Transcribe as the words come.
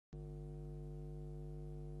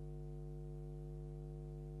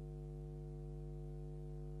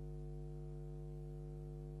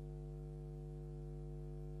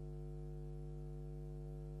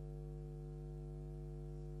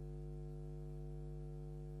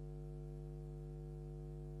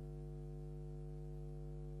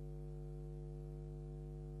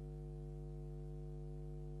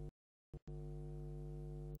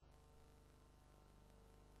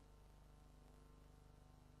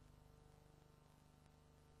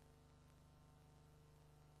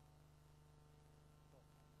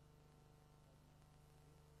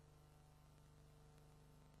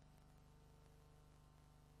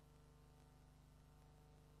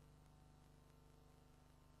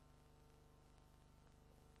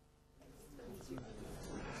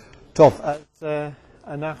טוב, אז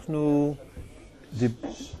אנחנו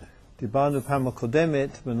דיברנו פעם הקודמת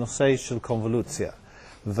בנושא של קונבולוציה,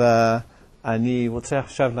 ואני רוצה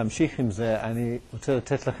עכשיו להמשיך עם זה. אני רוצה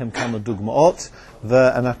לתת לכם כמה דוגמאות,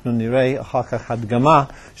 ואנחנו נראה אחר כך הדגמה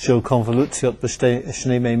של קונבולוציות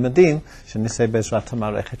בשני מימדים, שנעשה בעזרת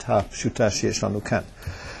המערכת הפשוטה שיש לנו כאן.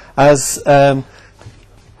 אז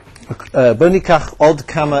בואו ניקח עוד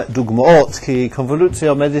כמה דוגמאות, כי קונבולוציה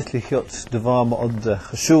עומדת להיות דבר מאוד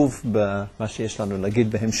חשוב במה שיש לנו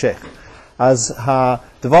להגיד בהמשך. אז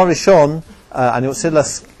הדבר הראשון, אני רוצה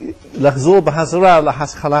לחזור בחזרה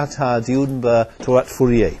להתחלת הדיון בתורת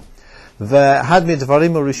פוריה. ואחד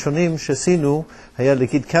מהדברים הראשונים שעשינו היה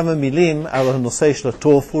להגיד כמה מילים על הנושא של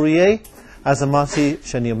התור פוריה. אז אמרתי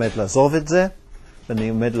שאני עומד לעזוב את זה, ואני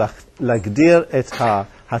עומד להגדיר את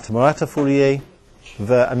תורת הפוריה,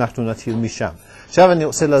 ואנחנו נתחיל משם. עכשיו אני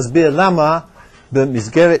רוצה להסביר למה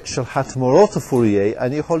במסגרת של התמורות הפוריה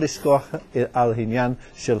אני יכול לשכוח על העניין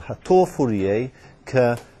של התור פוריה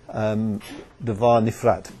כדבר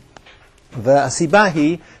נפרד. והסיבה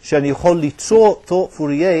היא שאני יכול ליצור תור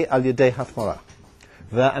פוריה על ידי התמורה.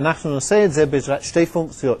 ואנחנו נעשה את זה בעזרת שתי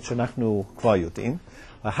פונקציות שאנחנו כבר יודעים.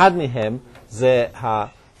 אחד מהם זה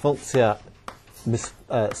הפונקציה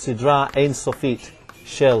סדרה אינסופית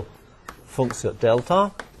של פונקציות דלטה,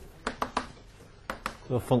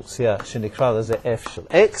 זו פונקציה שנקרא לזה f של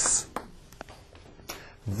x,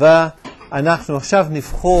 ואנחנו עכשיו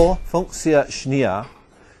נבחור פונקציה שנייה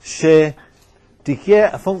שתהיה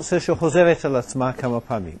הפונקציה שחוזרת על עצמה כמה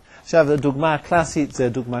פעמים. עכשיו הדוגמה הקלאסית זה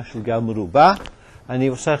דוגמה של גל מרובע. אני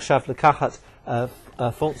רוצה עכשיו לקחת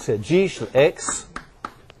פונקציה g של x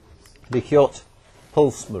לחיות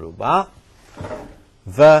פולס מרובע,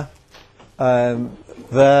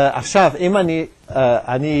 ועכשיו אם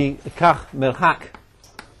אני אקח מרחק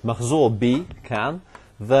מחזור b כאן,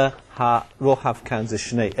 והרוחב כאן זה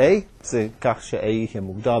 2a, זה כך ש-a יהיה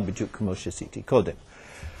מוגדר בדיוק כמו שעשיתי קודם.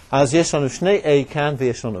 אז יש לנו 2a כאן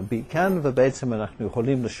ויש לנו b כאן, ובעצם אנחנו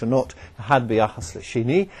יכולים לשנות אחד ביחס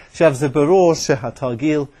לשני. עכשיו זה ברור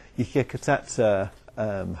שהתרגיל יהיה קצת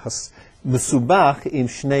מסובך אם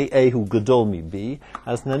 2a הוא גדול מ-b,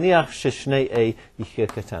 אז נניח ש2a יהיה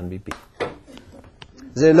קטן מ-b.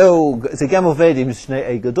 זה גם עובד אם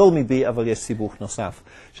 2a גדול מ-b, אבל יש סיבוך נוסף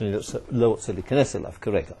שאני לא רוצה להיכנס אליו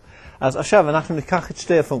כרגע. אז עכשיו אנחנו ניקח את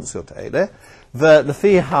שתי הפונקציות האלה,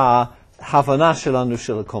 ולפי ההבנה שלנו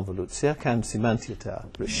של הקונבולוציה, כאן סימנתי את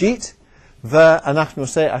הראשית, ואנחנו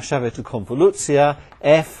עושה עכשיו את הקונבולוציה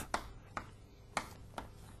f,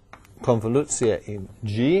 קונבולוציה עם g,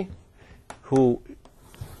 הוא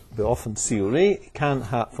באופן ציורי, כאן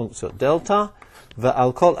הפונקציות דלטה,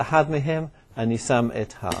 ועל כל אחד מהם אני שם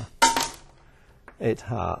את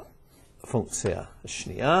הפונקציה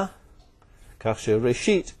השנייה, כך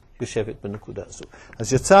שהראשית יושבת בנקודה הזו.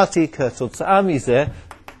 אז יצרתי כתוצאה מזה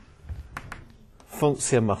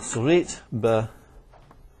פונקציה מחזורית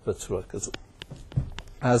בצורה כזו.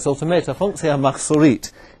 אז זאת אומרת, הפונקציה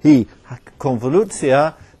המחזורית היא הקונבולוציה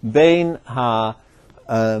בין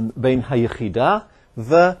היחידה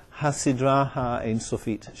והסדרה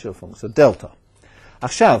האינסופית של פונקציה דלטה.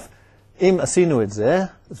 עכשיו, אם עשינו את זה,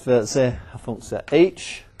 וזה הפונקציה h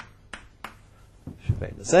שווה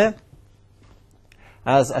לזה,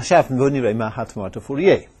 אז עכשיו בואו נראה מה התמורת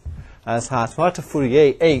הפוריה. אז התמורת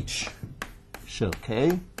הפוריה h של k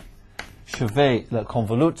שווה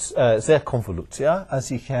לקונבולוציה, זה קונבולוציה,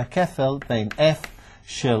 אז יהיה כפל בין f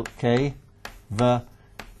של k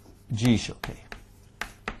ו-g של k.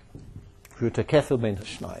 את הכפל בין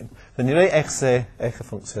השניים, ונראה איך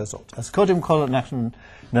הפונקציה הזאת. אז קודם כל אנחנו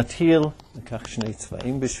נתחיל, ניקח שני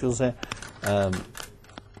צבעים בשביל זה.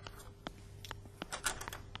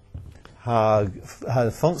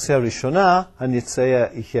 הפונקציה הראשונה, הנצא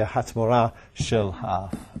יהיה התמורה של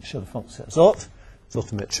הפונקציה הזאת,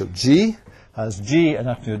 זאת אומרת של g. אז g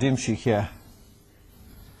אנחנו יודעים שיהיה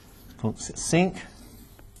פונקציה סינק.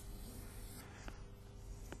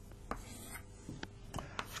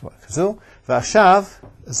 כזו, ועכשיו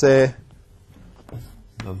זה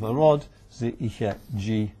בוורוד, זה יהיה g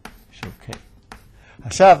של k.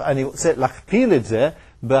 עכשיו אני רוצה להכפיל את זה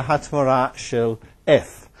בהתמורה של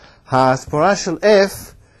f. ההתמורה של f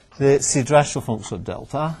זה סדרה של פונקציות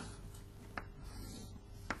דלטה,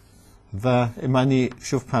 ואם אני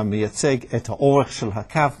שוב פעם מייצג את האורך של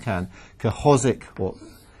הקו כאן כחוזק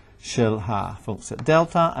של הפונקציה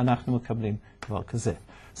דלטה, אנחנו מקבלים דבר כזה.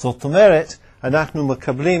 זאת אומרת, אנחנו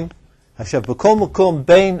מקבלים, עכשיו בכל מקום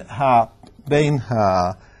בין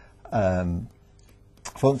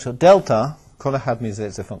הפונקציות דלטה, כל אחד מזה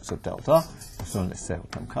זה פונקציות דלטה, אז נעשה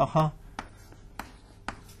אותם ככה,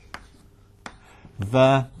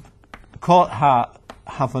 וכל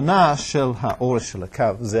בהבנה של האורך של הקו,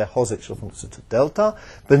 זה החוזק של פונקציית הדלטה,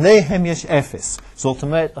 ביניהם יש 0. זאת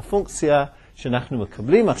אומרת, הפונקציה שאנחנו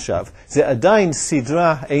מקבלים עכשיו, זה עדיין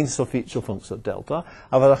סדרה אינסופית של פונקציות דלטה,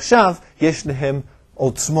 אבל עכשיו יש להם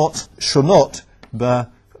עוצמות שונות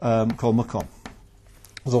בכל מקום.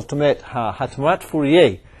 זאת אומרת, התורת פוריה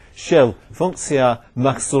של פונקציה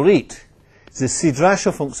מחזורית, זה סדרה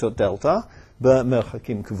של פונקציות דלטה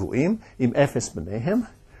במרחקים קבועים, עם 0 ביניהם,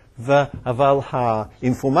 אבל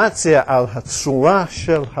האינפורמציה על הצורה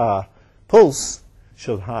של הפולס,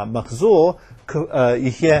 של המחזור,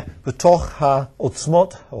 יהיה בתוך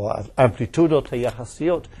העוצמות או האמפליטודות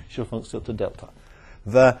היחסיות של פונקציות הדלטה.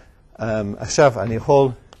 ועכשיו אני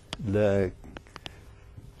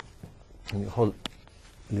יכול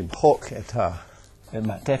למחוק את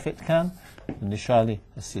המעטפת כאן, ונשאר לי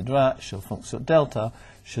הסדרה של פונקציות דלטה,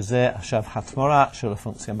 שזה עכשיו התמורה של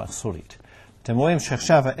הפונקציה מחזורית. אתם רואים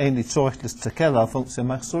שעכשיו אין לי צורך להסתכל על פונקציה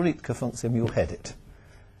מחזורית כפונקציה מיוחדת.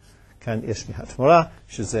 כאן יש לי התמורה,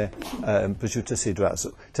 שזה פשוט הסדרה הזו.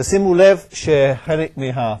 תשימו לב שחלק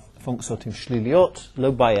מהפונקציות הן שליליות,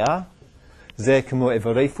 לא בעיה. זה כמו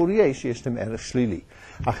איברי פוריה שיש להם ערך שלילי.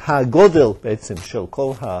 הגודל בעצם של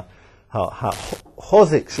כל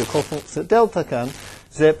החוזק של כל פונקציה דלטה כאן,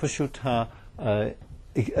 זה פשוט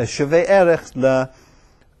שווה ערך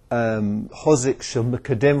לחוזק של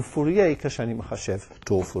מקדם פוריה כאשר אני מחשב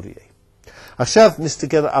תור פוריה. עכשיו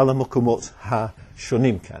נסתכל על המקומות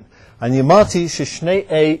השונים כאן. אני אמרתי ששני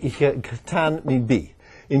A יהיה קטן מ-B.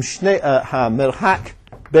 עם המרחק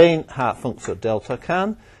בין הפונקציות דלטה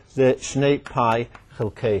כאן זה 2 פאי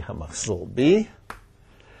חלקי המחזור B.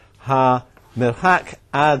 המרחק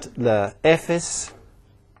עד ל-0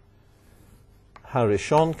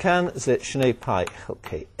 הראשון כאן זה 2 פאי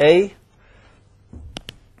חלקי A.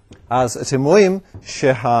 אז אתם רואים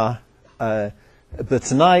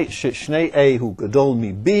בתנאי ש2A הוא גדול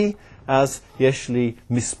מ-B, אז יש לי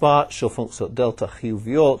מספר של פונקציות דלטה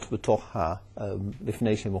חיוביות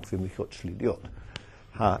לפני שהם הופכים להיות שליליות.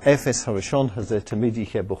 האפס הראשון הזה תמיד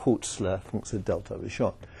יהיה בחוץ לפונקציית דלטה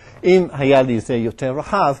הראשון. אם היה לי זה יותר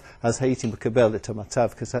רחב, אז הייתי מקבל את המצב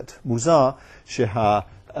קצת מוזר, שכבר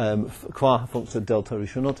הפונקציות דלטה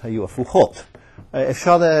הראשונות היו הפוכות.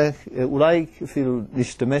 אפשר אולי אפילו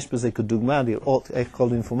להשתמש בזה כדוגמה, לראות איך כל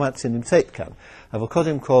אינפורמציה נמצאת כאן. אבל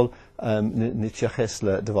קודם כל נתייחס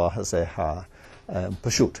לדבר הזה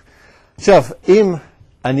הפשוט. עכשיו, אם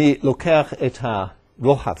אני לוקח את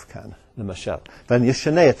הרוחב כאן, למשל, ואני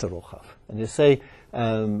אשנה את הרוחב,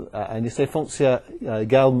 אני אעשה פונקציה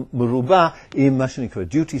גל מרובע עם מה שנקרא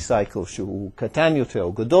duty cycle, שהוא קטן יותר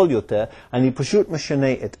או גדול יותר, אני פשוט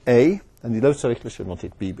משנה את A, אני לא צריך לשנות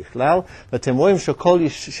את B בכלל, ואתם רואים שכל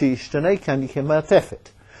שישתנה כאן יהיה מעטפת.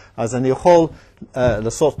 אז אני יכול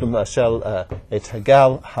לעשות למשל את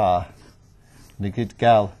הגל, נגיד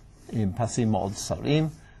גל עם פסים מאוד צרים,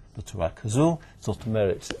 בצורה כזו, זאת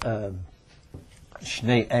אומרת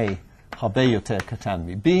 2A הרבה יותר קטן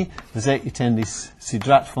מ-B, וזה ייתן לי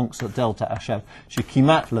סדרת פונקציות דלטה עכשיו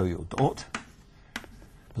שכמעט לא יודעות,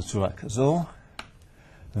 בצורה כזו,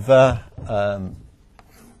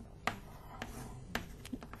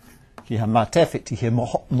 כי המעטפת תהיה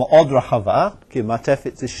מאוד רחבה, כי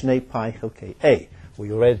המעטפת זה 2 פאי חלקי A. הוא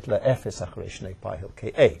יורד ל-0 אחרי 2 פאי חלקי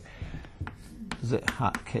A. זה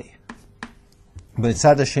ה-K.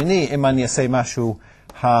 בצד השני, אם אני אעשה משהו,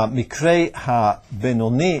 המקרה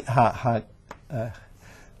הבינוני,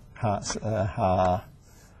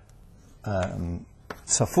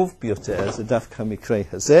 הצפוף ביותר, זה דווקא המקרה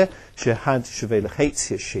הזה, שאחד שווה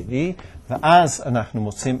לחצי השני, ואז אנחנו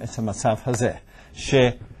מוצאים את המצב הזה,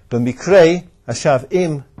 במקרה, עכשיו,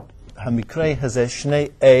 אם המקרה הזה,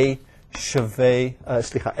 A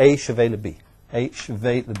שווה ל-B. A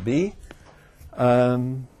שווה ל-B.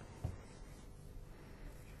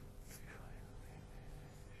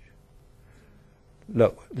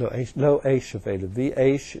 לא A שווה ל-B.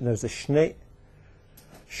 זה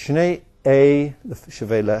שני A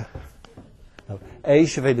שווה A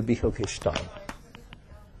שווה ל-B חלקי 2.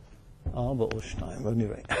 4 או 2, בואו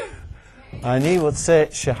נראה. אני רוצה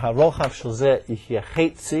שהרוחב של זה יהיה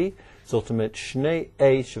חצי, זאת אומרת 2A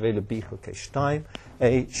שווה ל-B חלקי 2, A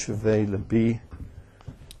שווה ל-B,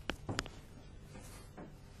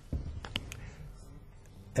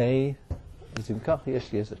 A, אז אם כך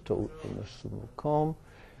יש לי איזה טעות בנושא מקום,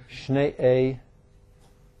 2A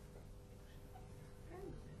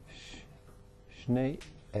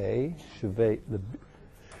שווה ל-B,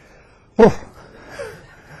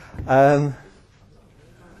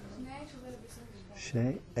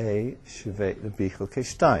 ש-A שווה ל-B חלקי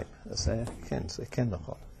 2. אז כן, זה כן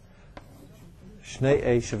נכון.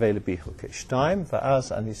 2a שווה ל-b חלקי 2,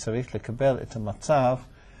 ואז אני צריך לקבל את המצב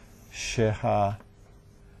שזה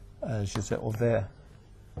עובר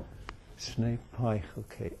 2 פאי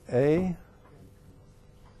חלקי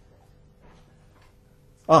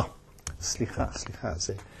a. סליחה,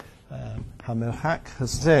 זה המרחק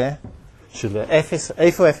הזה של 0,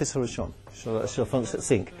 איפה 0 הראשון? של פונקציה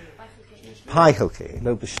סינק. פאי חלקי,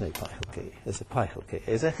 לא בשני פאי חלקי, איזה פאי חלקי,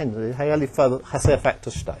 איזה היה לי חסר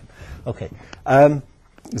פקטור 2. אוקיי,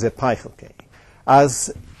 זה פאי חלקי.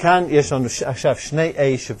 אז כאן יש לנו עכשיו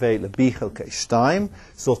 2a שווה ל-b חלקי 2,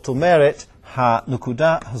 זאת אומרת,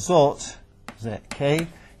 הנקודה הזאת, זה k,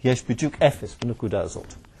 יש בדיוק 0 בנקודה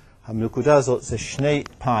הזאת. הנקודה הזאת זה 2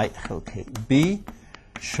 פאי חלקי b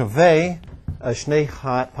שווה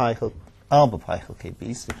 4 פאי חלקי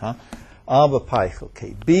b, סליחה, 4 פאי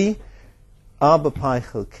חלקי b, 4 פאי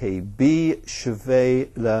חלקי b שווה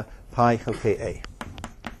לפאי חלקי a.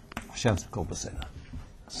 עכשיו זה כל בסדר.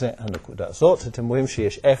 זה הנקודה הזאת, אתם רואים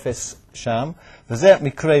שיש 0 שם, וזה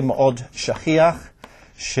מקרה מאוד שכיח,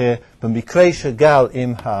 שבמקרה שגל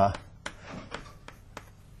עם ה-duty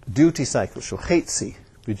cycle של חצי,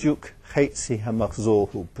 בדיוק חצי המחזור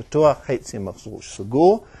הוא פתוח, חצי המחזור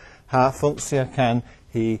סגור, הפונקציה כאן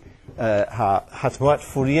היא, התורת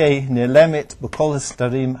פוריה נעלמת בכל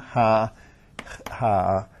הסדרים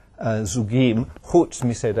הזוגיים חוץ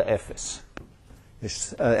מסדר 0.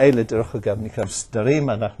 אלה דרך אגב נקרא סדרים,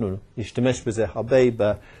 אנחנו נשתמש בזה הרבה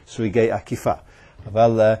בסריגי עקיפה.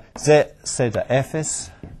 אבל זה סדר 0,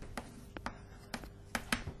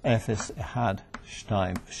 0, 1,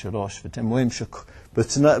 2, 3, ואתם רואים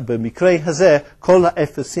שבמקרה הזה כל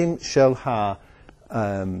האפסים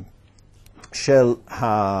של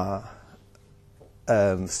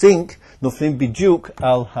הסינק נופלים בדיוק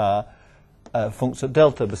על הפונקציה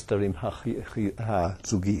דלטה בסדרים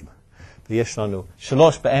הזוגיים. ויש לנו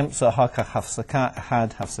 3 באמצע, אחר כך הפסקה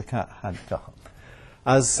 1, הפסקה 1 ככה.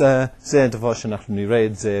 אז זה הדבר שאנחנו נראה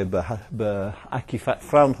את זה בעקיפת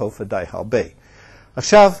פראונהופר די הרבה.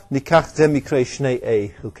 עכשיו ניקח, זה מקרה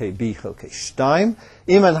 2a חלקי b חלקי 2.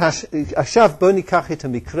 עכשיו בואו ניקח את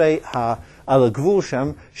המקרה על הגבול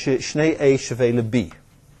שם, ש2a שווה ל-b.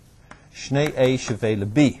 2a שווה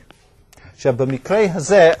ל-b. עכשיו במקרה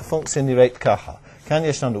הזה הפונקציה נראית ככה. כאן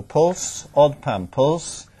יש לנו פולס, עוד פעם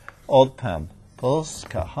פולס, עוד פעם פולס,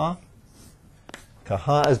 ככה.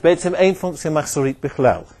 ככה, אז בעצם אין פונקציה מחזורית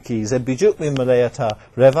בכלל, כי זה בדיוק ממלא את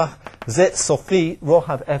הרווח. זה סופי,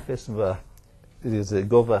 רוחב 0 וזה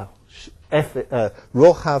גובה,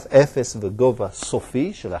 רוחב 0 וגובה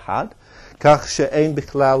סופי של 1, כך שאין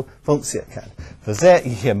בכלל פונקציה כאן. וזה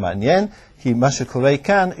יהיה מעניין, כי מה שקורה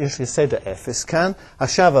כאן, יש לי סדר 0 כאן,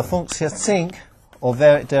 עכשיו הפונקציה סינק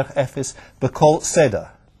עוברת דרך 0 בכל סדר.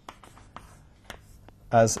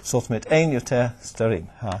 אז זאת אומרת, אין יותר סדרים.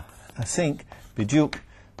 הסינק בדיוק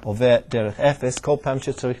עובר דרך 0 כל פעם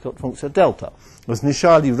שצריך להיות פונקציה דלטה. אז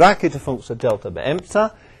נשאר לי רק את הפונקציה דלטה באמצע,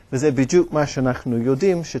 וזה בדיוק מה שאנחנו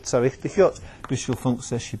יודעים שצריך לחיות בשביל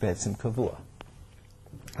פונקציה שהיא בעצם קבוע.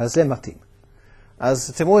 אז זה מתאים.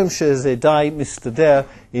 אז אתם רואים שזה די מסתדר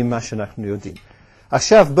עם מה שאנחנו יודעים.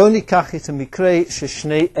 עכשיו בואו ניקח את המקרה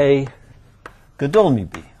ש2a גדול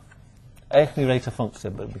מ-b. איך נראה את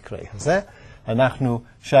הפונקציה במקרה הזה? אנחנו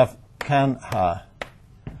עכשיו כאן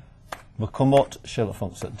המקומות של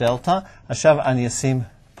הפונקציה דלטה. עכשיו אני אשים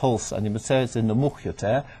פולס, אני מצייר את זה נמוך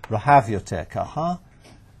יותר, רחב יותר ככה.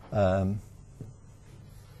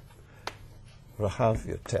 רחב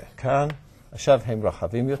יותר כאן. עכשיו הם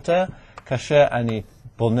רחבים יותר. כאשר אני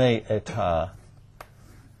בונה את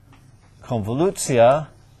הקונבולוציה,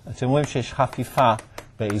 אתם רואים שיש חפיפה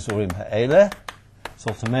באזורים האלה.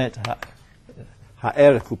 זאת אומרת,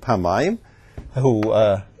 הערך הוא פעמיים.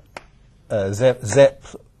 זה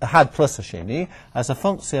אחד פלוס השני, אז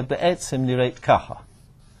הפונקציה בעצם נראית ככה.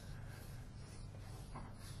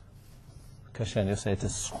 כאשר אני עושה את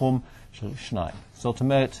הסכום של 2. זאת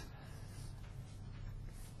אומרת,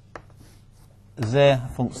 זה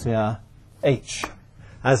הפונקציה h.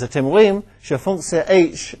 אז אתם רואים שהפונקציה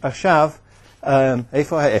h עכשיו,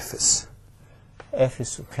 איפה ה-0?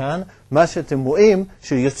 0 הוא כאן. מה שאתם רואים,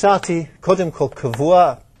 שיצרתי קודם כל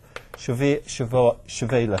קבוע,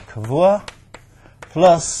 שווה לקבוע,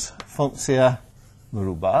 פלוס פונקציה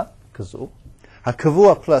מרובעת, כזו.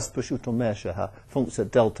 הקבוע פלוס פשוט אומר שהפונקציה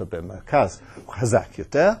דלטה במרכז הוא חזק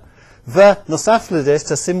יותר, ונוסף לזה,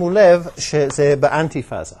 תשימו לב שזה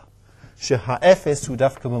באנטיפאזה, שהאפס הוא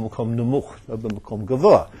דווקא במקום נמוך, לא במקום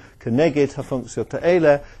גבוה, כנגד הפונקציות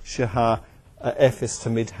האלה שהאפס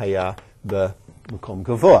תמיד היה במקום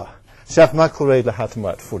גבוה. עכשיו, מה קורה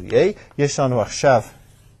להתאמת פוריה? יש לנו עכשיו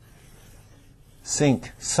סינק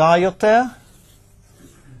צר יותר,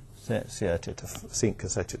 זה סיעת את הסינק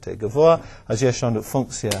קצת יותר גבוה, אז יש לנו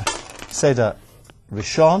פונקציה סדר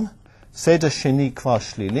ראשון, סדר שני כבר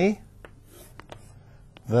שלילי,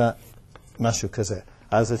 ומשהו כזה.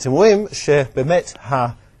 אז אתם רואים שבאמת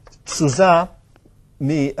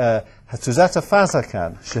התזוזת הפאזה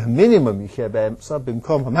כאן, שהמינימום יהיה באמצע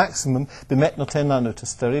במקום המקסימום, באמת נותן לנו את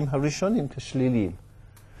הסתרים הראשונים כשליליים.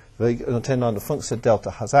 ונותן לנו פונקציה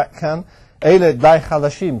דלטה חזק כאן. אלה די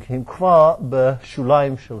חלשים, כי הם כבר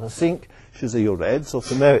בשוליים של הסינק, שזה יורד,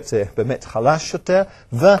 זאת אומרת זה באמת חלש יותר,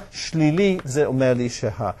 ושלילי זה אומר לי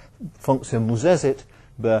שהפונקציה מוזזת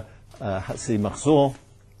בחצי מחזור,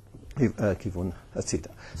 כיוון הצידה.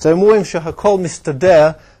 אז הם רואים שהכל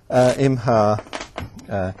מסתדר עם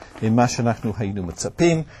מה שאנחנו היינו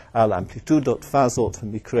מצפים, על אמפליטודות, פאזות,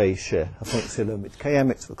 במקרה שהפונקציה לא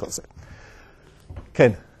מתקיימת וכל זה.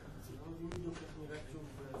 כן.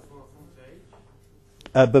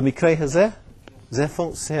 במקרה הזה, זה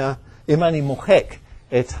פונקציה, אם אני מוחק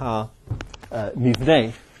את המבנה,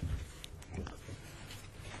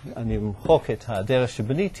 אני מוחק את הדרך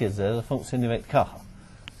שבניתי את זה, הפונקציה נראית ככה.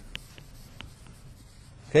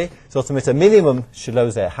 Okay? זאת אומרת, המינימום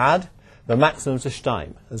שלו זה 1, והמקסימום זה 2.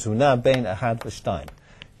 אז הוא נע בין 1 ו-2.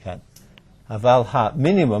 כן? אבל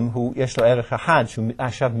המינימום, יש לו ערך 1, שהוא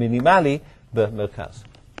עכשיו מינימלי במרכז.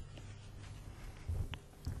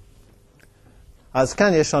 אז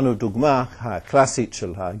כאן יש לנו דוגמה הקלאסית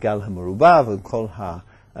של הגל המרובע וכל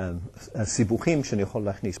הסיבוכים שאני יכול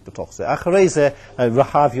להכניס בתוך זה. אחרי זה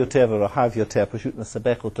רחב יותר ורחב יותר, פשוט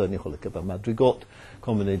נסבך אותו, אני יכול לקבל מדרגות,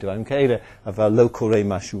 כל מיני דברים כאלה, אבל לא קורה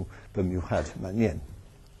משהו במיוחד מעניין.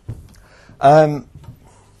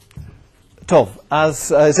 טוב,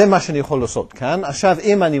 אז זה מה שאני יכול לעשות כאן. עכשיו,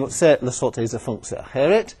 אם אני רוצה לעשות איזו פונקציה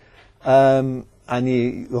אחרת,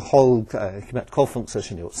 אני יכול, כמעט כל פונקציה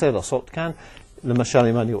שאני רוצה לעשות כאן, למשל,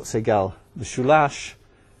 אם אני רוצה גל משולש,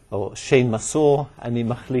 או שן מסור, אני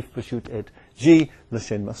מחליף פשוט את G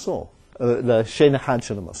לשן מסור, לשן אחד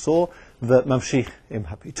של המסור, וממשיך עם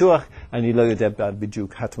הפיתוח. אני לא יודע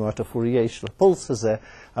בדיוק התמורת הפוריה של הפולס הזה,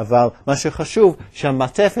 אבל מה שחשוב,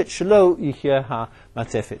 שהמעטפת שלו יהיה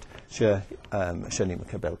המעטפת שאני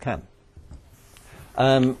מקבל כאן.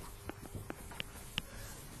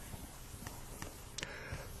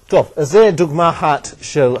 טוב, אז זה דוגמה אחת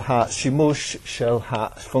של השימוש של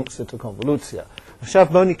הפונקציית הקונבולוציה. עכשיו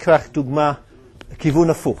בואו ניקח דוגמה, כיוון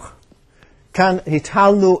הפוך. כאן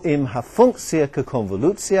התחלנו עם הפונקציה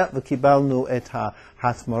כקונבולוציה וקיבלנו את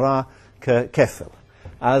ההתמרה ככפל.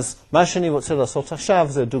 אז מה שאני רוצה לעשות עכשיו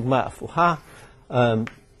זה דוגמה הפוכה.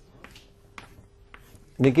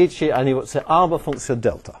 נגיד שאני רוצה 4 פונקציות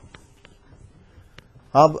דלטה.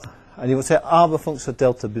 אני רוצה 4 פונקציות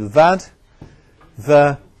דלטה בלבד,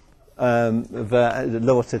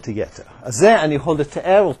 ולא רוצה את היתר. אז זה אני יכול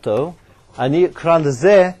לתאר אותו, אני אקרא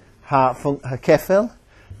לזה הכפל,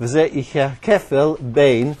 וזה יהיה הכפל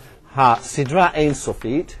בין הסדרה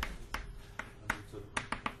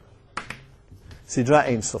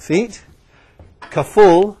אינסופית,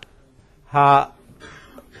 כפול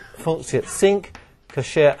הפונקציית סינק,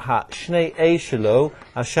 כאשר השני A שלו,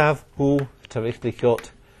 עכשיו הוא צריך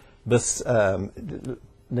להיות,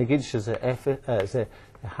 נגיד שזה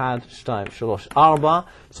 1, 2, 3, 4,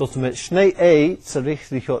 זאת אומרת, שני A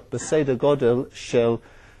צריך להיות בסדר גודל של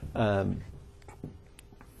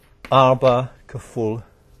 4 כפול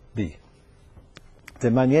B. זה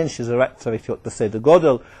מעניין שזה רק צריך להיות בסדר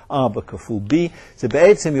גודל 4 כפול B, זה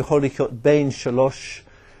בעצם יכול להיות בין 3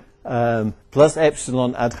 פלוס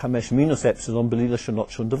אפסילון עד 5 מינוס אפסילון בלי לשנות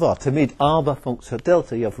שום דבר. תמיד 4 פונקציות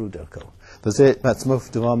דלטה יעברו דרכו. וזה בעצמו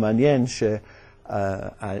דבר מעניין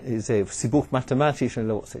זה סיבוך מתמטי שאני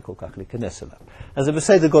לא רוצה כל כך להיכנס אליו. אז זה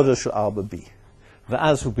בסדר גודל של 4B.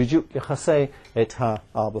 ואז הוא בדיוק יחסה את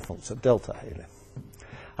 4 פונקציות דלטה האלה.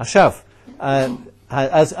 עכשיו,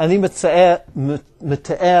 אז אני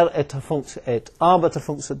מתאר את 4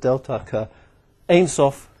 הפונקציות דלטה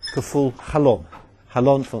כאינסוף כפול חלון.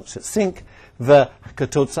 חלון פונקציית סינק,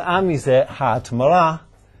 וכתוצאה מזה ההתמרה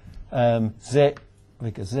זה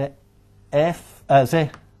F, זה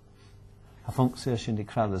הפונקציה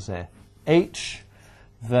שנקרא לזה H,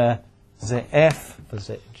 וזה F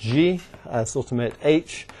וזה G, זאת אומרת H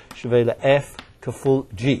שווה ל-F כפול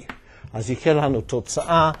G. אז יהיה לנו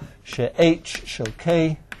תוצאה ש-H של K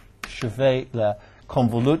שווה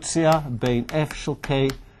לקונבולוציה בין F של K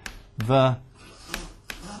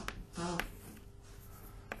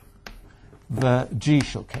ו-G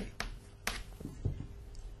של K.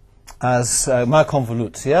 אז מה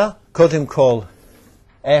הקונבולוציה? קודם כל,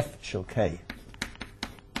 F של K.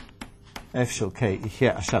 F של K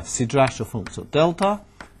יהיה עכשיו סדרה של פונקציות דלטה.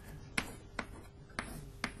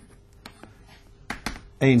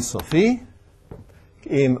 אינסופי,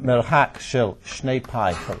 עם מרחק של 2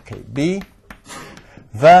 פאי חלקי b,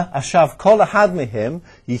 ועכשיו כל אחד מהם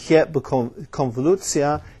יהיה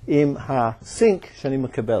בקונבולוציה עם הסינק שאני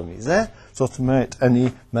מקבל מזה. זאת אומרת, אני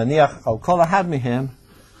מניח על כל אחד מהם,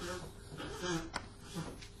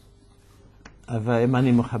 ואם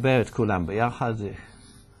אני מחבר את כולם ביחד,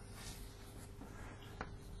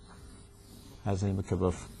 אז אני מקבל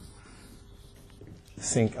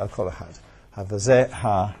סינק על כל אחד. אבל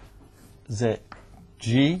זה G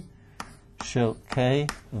של K,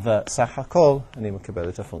 וסך הכל אני מקבל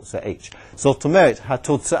את הפונקציה H. זאת אומרת,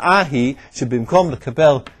 התוצאה היא שבמקום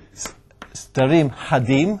לקבל סדרים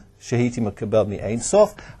חדים, שהייתי מקבל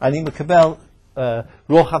מאינסוף, אני מקבל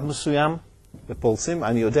רוחב מסוים בפולסים.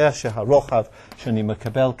 אני יודע שהרוחב שאני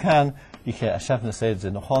מקבל כאן, עכשיו נעשה את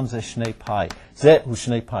זה נכון, זה 2 פאי. זהו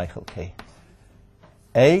 2 פאי חלקי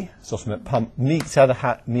A, זאת אומרת, מצד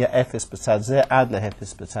מה-0 בצד זה עד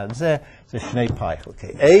ל-0 בצד זה, זה 2 פאי חלקי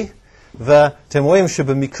A, ואתם רואים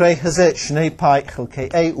שבמקרה הזה 2 פאי חלקי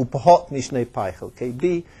A הוא פחות מ2 פאי חלקי B,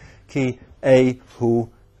 כי A הוא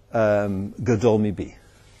גדול מ-B.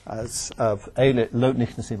 אז אלה לא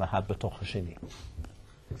נכנסים אחד בתוך השני.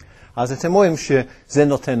 אז אתם רואים שזה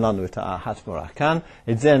נותן לנו את ההתמורה כאן.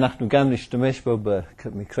 את זה אנחנו גם נשתמש בו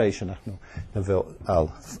במקרה שאנחנו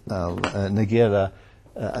נגיע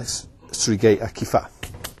לסריגי עקיפה.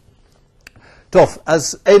 טוב,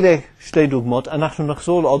 אז אלה 2 דוגמאות. אנחנו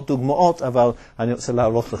נחזור לעוד דוגמאות, אבל אני רוצה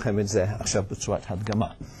להראות לכם את זה עכשיו בצורת הדגמה.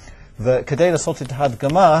 וכדי לעשות את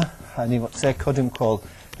ההדגמה, אני רוצה קודם כל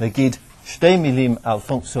להגיד 2 מילים על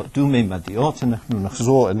פונקציות דו-מימדיות. אנחנו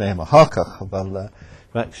נחזור אליהם אחר כך, אבל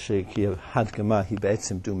רק כי ההדגמה היא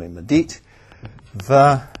בעצם דו-מימדית,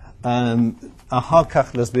 ואחר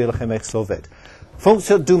כך להסביר לכם איך זה עובד.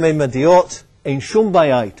 פונקציות דו-מימדיות, אין שום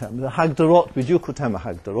בעיה איתן. ההגדרות, בדיוק אותן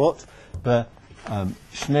ההגדרות,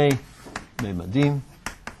 בשני מימדים.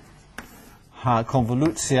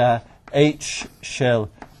 הקונבולוציה H של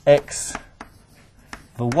X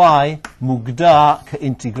ו-Y מוגדר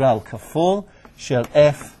כאינטגרל כפול של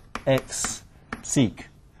fx פסיק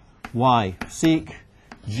y פסיק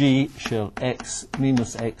g של x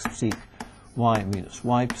מינוס x פסיק y מינוס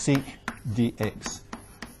y פסיק dx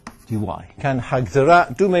dy. כאן הגדרה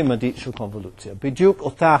דו-מימדית של קונבולוציה. בדיוק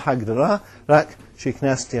אותה הגדרה, רק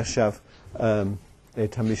שהכנסתי עכשיו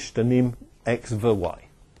את המשתנים x ו-y.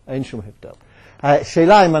 אין שום הבדל.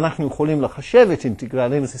 השאלה אם אנחנו יכולים לחשב את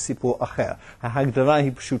אינטגרלים זה סיפור אחר. ההגדרה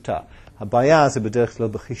היא פשוטה. הבעיה זה בדרך כלל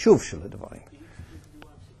בחישוב של הדברים.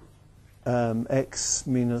 x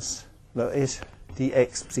מינוס, לא,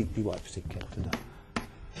 dx פסיק dy פסיק, כן, תודה.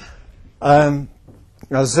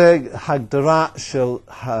 אז זה הגדרה של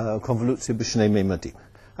הקונבולוציה בשני מימדים.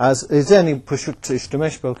 אז זה אני פשוט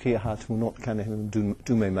אשתמש בו כי התמונות כאן הן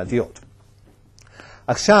דו-מימדיות.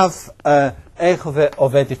 עכשיו, איך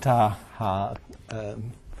עובדת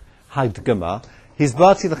ההדגמה?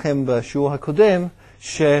 הסברתי לכם בשיעור הקודם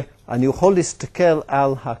שאני יכול להסתכל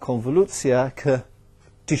על הקונבולוציה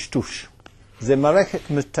כטשטוש. זה מערכת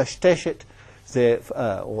מטשטשת,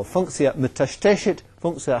 או פונקציה מטשטשת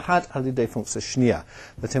פונקציה אחת על ידי פונקציה שנייה.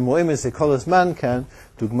 ואתם רואים את זה כל הזמן כאן,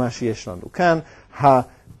 דוגמה שיש לנו כאן,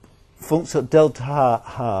 הפונקציות דלתה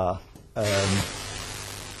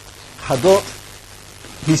חדות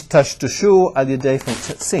השתשטשו על ידי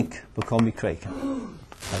פונקציית סינק בכל מקרה כאן.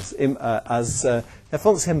 אז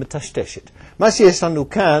הפונקציה מטשטשת. מה שיש לנו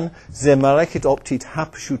כאן זה מערכת אופטית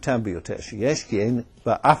הפשוטה ביותר שיש, כי אין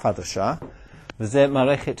בה אף עדשה, וזה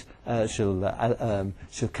מערכת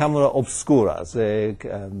של קמרה אובסקורה, זה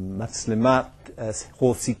מצלמה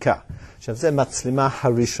הופטיקה. עכשיו, זו מצלמה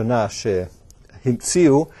הראשונה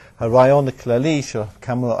שהמציאו, הרעיון הכללי של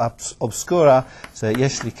קמרה אובסקורה, זה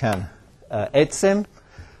יש לי כאן עצם,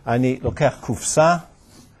 אני לוקח קופסה,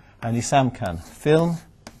 אני שם כאן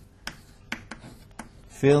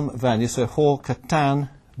פילם, ואני עושה חור קטן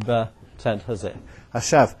בצד הזה.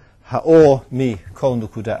 עכשיו, האור מכל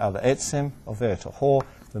נקודה על העצם עובר את החור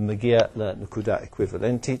ומגיע לנקודה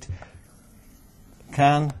אקוויוולנטית.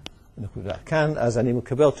 כאן, נקודה כאן, אז אני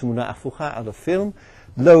מקבל תמונה הפוכה על הפילם,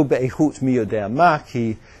 לא באיכות מי יודע מה,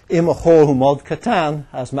 כי אם החור הוא מאוד קטן,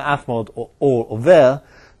 אז מעט מאוד אור עובר,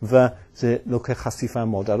 וזה לוקח חשיפה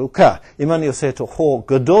מאוד ארוכה. אם אני עושה את החור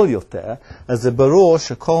גדול יותר, אז זה ברור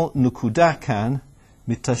שכל נקודה כאן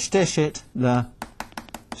מטשטשת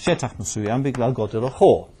לשטח מסוים בגלל גודל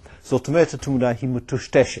החור. זאת אומרת, התמונה היא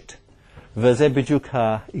מטושטשת. וזה בדיוק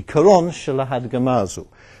העיקרון של ההדגמה הזו.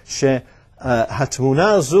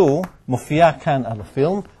 שהתמונה הזו מופיעה כאן על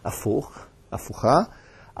הפילם, הפוכה,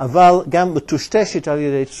 אבל גם מטושטשת על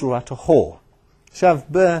ידי צורת החור. עכשיו,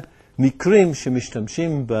 במקרים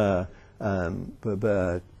שמשתמשים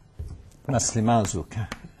במצלמה הזו.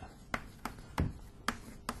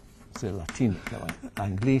 זה לטינית,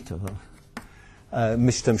 אנגלית, אבל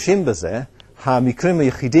משתמשים בזה. המקרים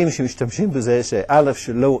היחידים שמשתמשים בזה שא'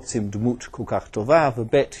 שלא רוצים דמות כל כך טובה,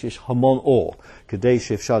 וב' יש המון אור, כדי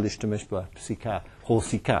שאפשר להשתמש בפסיקה,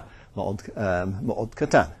 הורסיקה מאוד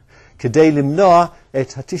קטן, כדי למנוע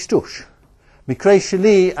את הטשטוש. מקרה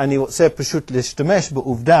שלי, אני רוצה פשוט להשתמש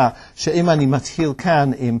בעובדה שאם אני מתחיל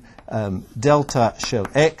כאן עם דלטה של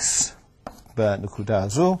x בנקודה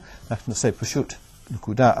הזו, אנחנו נעשה פשוט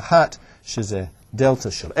נקודה אחת, שזה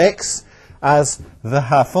דלטה של x, אז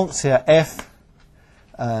והפונקציה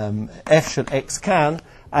f של x כאן,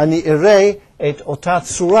 אני אראה את אותה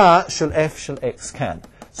צורה של f של x כאן.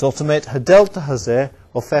 זאת אומרת, הדלטה הזה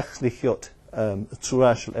הופך להיות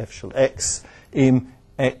צורה של f של x, עם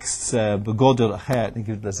x בגודל אחר,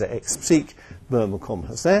 נגיד לזה x פסיק במקום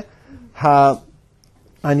הזה.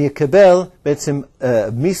 אני אקבל בעצם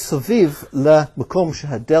מסביב למקום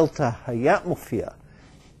שהדלטה היה מופיע.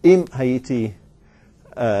 אם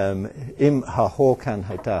ההור כאן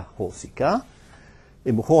הייתה הורסיקה,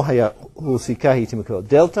 אם ההור היה הורסיקה הייתי מקבל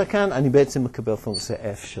דלטה כאן, אני בעצם מקבל פונקציה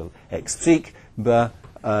f של x פסיק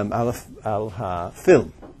על הפילם.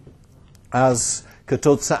 אז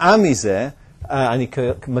כתוצאה מזה, אני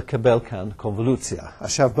מקבל כאן קונבולוציה.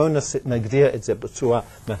 עכשיו בואו נגדיר את זה בצורה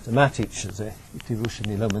מתמטית, שזה, תראו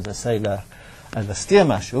שאני לא מנסה להסתיר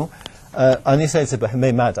משהו. אני אעשה את זה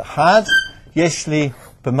בממד אחד. יש לי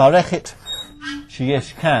במערכת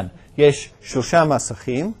שיש כאן, יש 3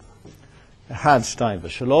 מסכים, 1, 2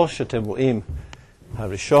 ו-3, שאתם רואים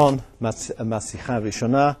הראשון, מסכה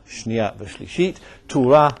ראשונה, שנייה ושלישית,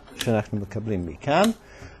 תורה שאנחנו מקבלים מכאן,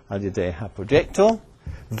 על ידי הפרוג'קטור,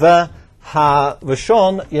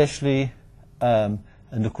 והראשון יש לי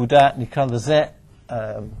נקודה, נקרא לזה,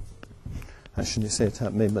 שאני אעשה את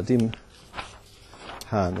הממדים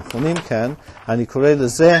הנכונים כאן, אני קורא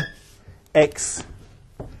לזה x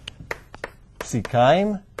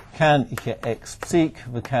פסיקיים, כאן יהיה x פסיק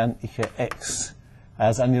וכאן יהיה x.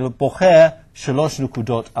 אז אני בוחר 3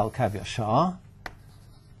 נקודות על קו ישר,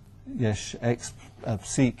 יש x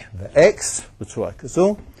פסיק ו-x בצורה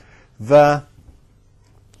כזו,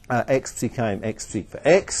 x פסיקיים, x פסיק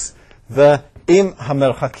ו-x, ואם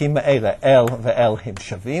המרחקים האלה L ו-L הם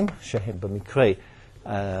שווים, שהם במקרה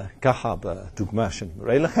ככה בדוגמה שאני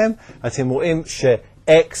מראה לכם, אתם רואים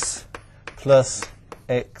ש-x פלוס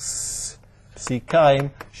x פסיקיים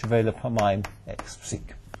שווה לפעמיים x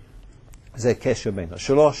פסיק. זה קשר בין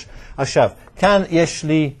השלוש. עכשיו, כאן יש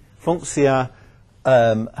לי פונקציה,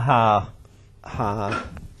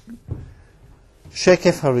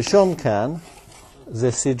 השקף הראשון כאן,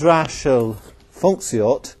 זה סדרה של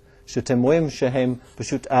פונקציות שאתם רואים שהן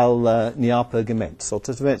פשוט על נייר פרגמנט. זאת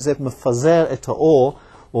אומרת, זה מפזר את האור,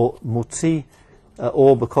 או מוציא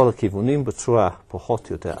אור בכל הכיוונים בצורה פחות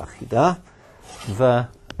או יותר אחידה,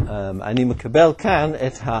 ואני מקבל כאן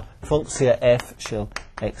את הפונקציה f של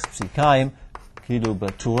x פסיקיים, כאילו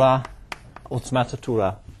בתורה, עוצמת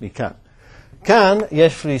התורה מכאן. כאן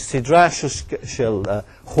יש לי סדרה של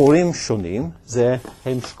חורים שונים,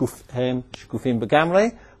 הם שקופים בגמרי,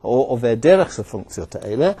 או עובד דרך הפונקציות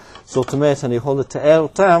האלה. זאת אומרת, אני יכול לתאר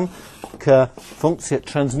אותם כפונקציית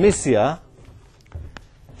טרנסמיסיה,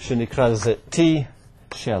 שנקרא לזה t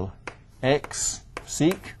של x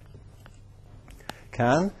פסיק,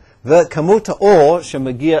 כאן, וכמות האור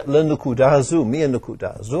שמגיע לנקודה הזו, מהנקודה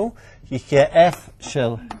הזו, יהיה f של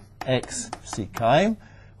x פסיקיים,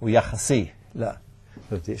 הוא יחסי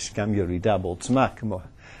יש גם ירידה בעוצמה, כמו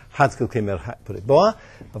 1 חלקי מרחק בריבוע,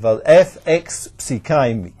 אבל fx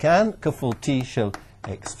פסיקיים מכאן כפול t של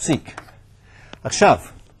x פסיק. עכשיו,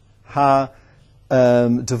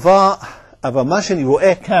 אבל מה שאני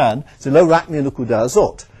רואה כאן, זה לא רק מהנקודה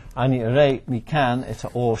הזאת. אני אראה מכאן את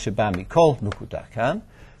האור שבא מכל נקודה כאן.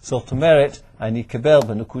 זאת אומרת, אני אקבל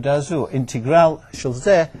בנקודה הזו אינטגרל של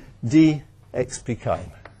זה dx פסיקיים.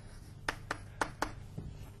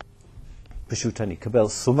 פשוט אני אקבל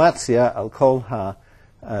סומציה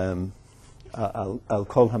על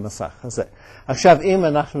כל המסך הזה. עכשיו, אם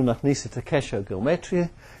אנחנו נכניס את הקשר הגיאומטרי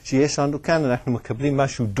שיש לנו כאן, אנחנו מקבלים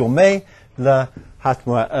משהו דומה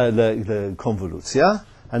לקונבולוציה.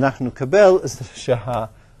 אנחנו נקבל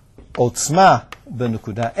שהעוצמה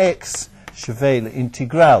בנקודה x שווה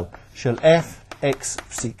לאינטגרל של fx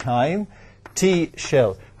פסיקיים, t של,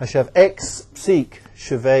 עכשיו x פסיק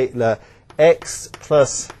שווה ל-x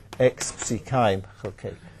פלוס x פסיקיים חלקי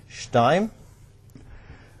 2,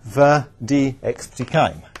 ו-dx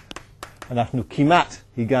פסיקיים. אנחנו כמעט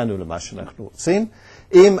הגענו למה שאנחנו רוצים.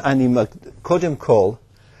 אם אני, קודם כל,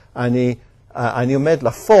 אני עומד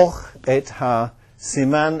להפוך את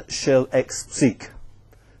סימן של x פסיק.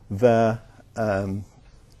 ואני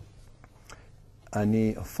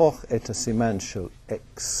אהפוך את הסימן של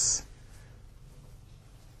x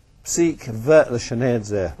פסיק ולשנה את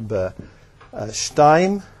זה ב-2.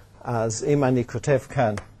 אז אם אני כותב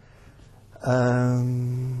כאן,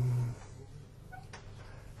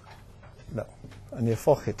 לא, אני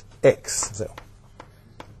אהפוך את x, זהו.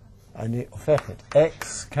 אני הופך את x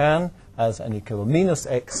כאן, אז אני אקבל מינוס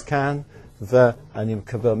x כאן, ואני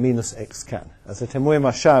מקבל מינוס x כאן. אז אתם רואים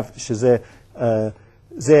עכשיו שזה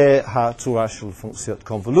זה הצורה של פונקציות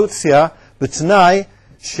קונבולוציה, בתנאי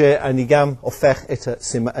שאני גם הופך את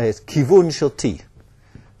כיוון של t.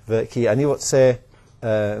 כי אני רוצה,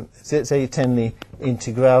 זה ייתן לי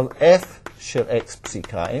אינטגרל f של x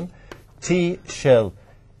פסיקיים, t של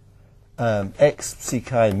x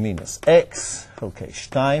פסיקיים מינוס x חלקי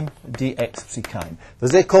 2 dx פסיקיים.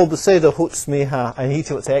 וזה כל בסדר חוץ אני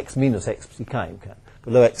הייתי רוצה x מינוס x פסיקיים כאן,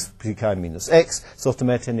 ולא x פסיקיים מינוס x, זאת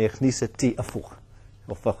אומרת אני אכניס את t הפוך,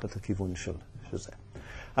 הופך את הכיוון של זה.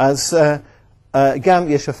 אז גם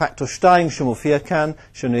יש הפקטור 2 שמופיע כאן,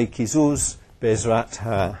 שנראה קיזוז בעזרת,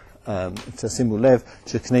 תשימו לב,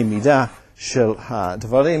 שקנה מידה של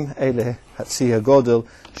הדברים, אלה חצי הגודל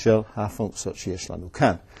של הפונקציות שיש לנו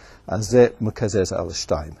כאן. אז זה מקזז על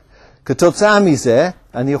 2. כתוצאה מזה,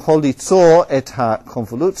 אני יכול ליצור את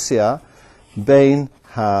הקונבולוציה בין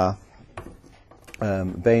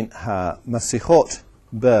המסיכות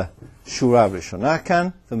בשורה הראשונה כאן,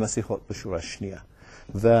 ומסיכות בשורה שנייה.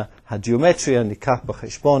 והגיאומטריה ניקח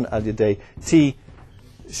בחשבון על ידי t,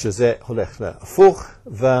 שזה הולך להפוך,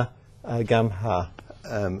 וגם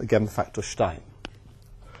פקטור 2.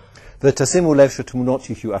 ותשימו לב שתמונות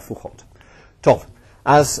יהיו הפוכות. טוב,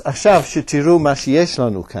 אז עכשיו שתראו מה שיש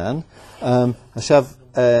לנו כאן, עכשיו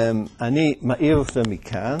אני מעיר את זה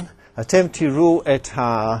מכאן, אתם תראו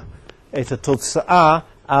את התוצאה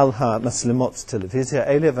על המצלמות טלוויזיה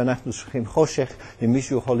האלה, ואנחנו צריכים חושך, אם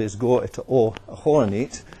מישהו יכול לסגור את האור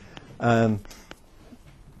אחורנית.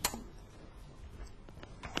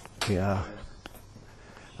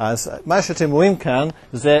 אז מה שאתם רואים כאן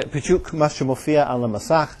זה בדיוק מה שמופיע על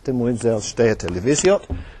המסך, אתם רואים זה על שתי הטלוויזיות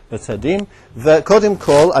בצדים, וקודם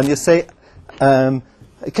כל אני אעשה,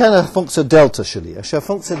 כאן הפונקציה דלטה שלי. עכשיו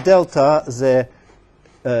פונקציה דלטה זה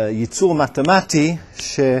ייצור מתמטי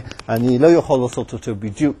שאני לא יכול לעשות אותו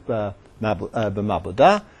בדיוק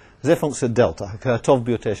במעבדה, זה פונקציה דלטה, הטוב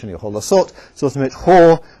ביותר שאני יכול לעשות, זאת אומרת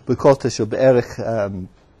חור בקוטר של בערך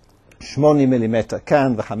 8 מילימטר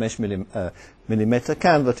כאן ו5 מילימטר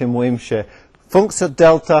כאן, ואתם רואים שפונקציה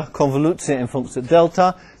דלטה, קונבולוציה עם פונקציה דלטה,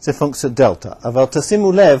 זה פונקציה דלטה. אבל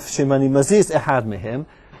תשימו לב שאם אני מזיז אחד מהם,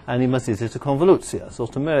 אני מזיז את הקונבולוציה.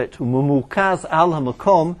 זאת אומרת, הוא ממורכז על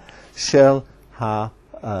המקום של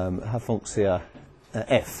הפונקציה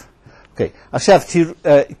f. אוקיי, עכשיו,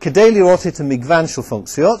 כדי לראות את המגוון של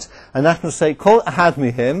פונקציות, אנחנו עושה כל אחד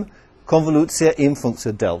מהם קונבולוציה עם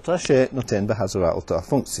פונקציה דלטה, שנותן בחזרה אותה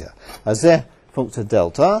פונקציה. אז זה פונקציה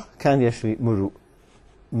דלטה, כאן יש לי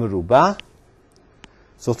מרובע,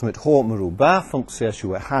 זאת אומרת חור מרובע, פונקציה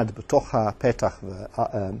שהוא 1 בתוך הפתח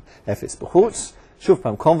ו-0 בחוץ, שוב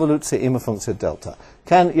פעם קונבולוציה עם הפונקציה דלטה.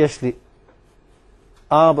 כאן יש לי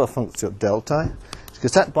 4 פונקציות דלטה, יש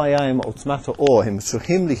קצת בעיה עם עוצמת האור, הם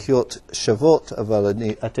צריכים להיות שוות, אבל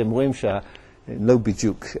אתם רואים לא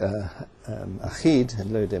בדיוק אחיד,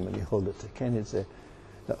 אני לא יודע אם אני יכול לתקן את זה,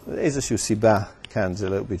 איזושהי סיבה כאן זה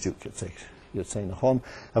לא בדיוק יוצא נכון,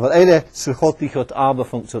 אבל אלה צריכות להיות 4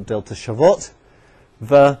 פונקציות דלטה שוות,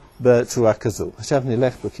 ובצורה כזו. עכשיו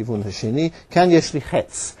נלך בכיוון השני, כאן יש לי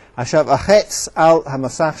חץ. עכשיו החץ על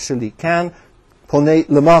המסך שלי כאן פונה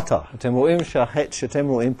למטה, אתם רואים שהחץ שאתם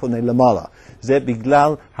רואים פונה למעלה, זה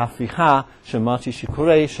בגלל הפיכה שאמרתי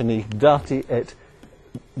שקורה, שאני הגדרתי את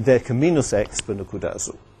זה כמינוס x בנקודה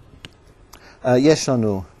הזו. יש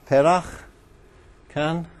לנו פרח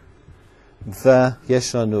כאן,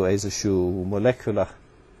 ויש לנו איזשהו מולקולה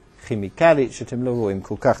כימיקלית שאתם לא רואים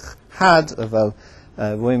כל כך חד, אבל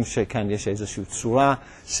רואים שכאן יש איזושהי צורה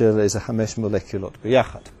של איזה 5 מולקולות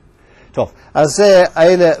ביחד. טוב, אז זה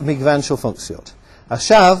אלה מגוון של פונקציות.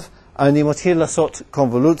 עכשיו אני מתחיל לעשות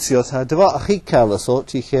קונבולוציות. הדבר הכי קל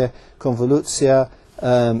לעשות יהיה קונבולוציה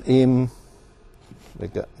עם,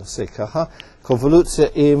 רגע, נעשה ככה, קונבולוציה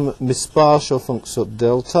עם מספר של פונקציות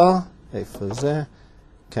דלטה, איפה זה?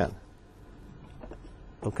 כאן.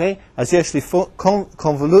 אוקיי? אז יש לי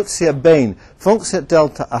קונבולוציה בין פונקציה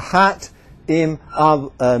דלטה 1 עם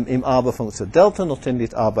 4 פונקציות דלטה, נותן לי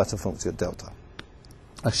את 4 הפונקציות דלטה.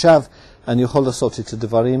 עכשיו אני יכול לעשות את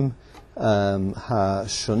הדברים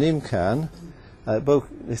השונים כאן. בואו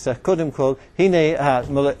נעשה קודם כל, הנה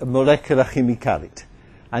המולקולה הכימיקלית.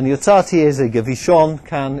 אני יצרתי איזה גבישון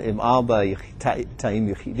כאן עם 4 תאים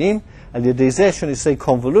יחידים, על ידי זה שאני עושה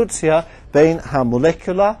קונבולוציה בין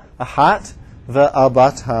המולקולה אחת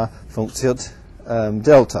וארבעת הפונקציות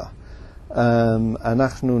דלטה.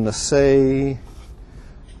 אנחנו נעשה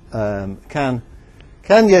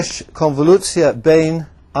כאן יש קונבולוציה בין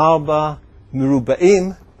 4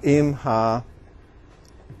 מרובעים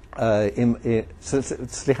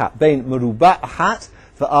בין מרובע אחת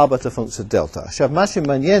ו4 הפונקציות דלטה. עכשיו, מה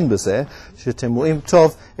שמעניין בזה, שאתם רואים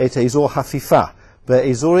טוב את האזור החפיפה.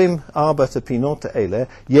 באזורים 4 הפינות האלה,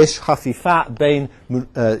 יש חפיפה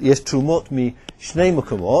יש תרומות משני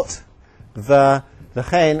מקומות,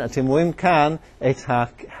 ולכן אתם רואים כאן את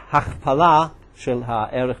ההכפלה של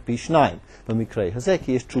הערך פי 2 במקרה הזה,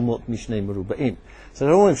 כי יש תרומות משני מרובעים. אז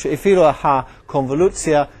אנחנו רואים שאפילו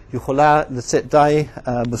הקונבולוציה יכולה לצאת די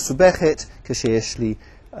מסובכת כשיש לי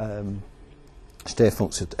שתי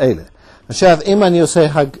הפונקציות האלה. עכשיו, אם אני עושה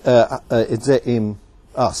את זה עם...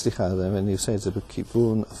 סליחה, אני עושה את זה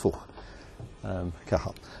בכיוון הפוך. ככה.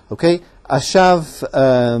 אוקיי? עכשיו,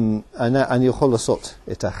 אני יכול לעשות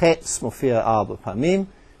את החץ, מופיע 4 פעמים.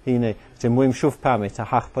 הנה, אתם רואים שוב פעם את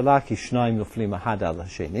ההכפלה, כי 2 נופלים אחד על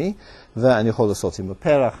השני. ואני יכול לעשות עם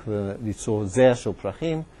הפרח וליצור זר של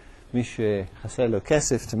פרחים. מי שחסר לו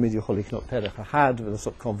כסף תמיד יכול לקנות פרח אחד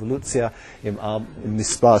ולעשות קונבולוציה עם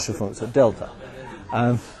מספר של פונקציות דלטה.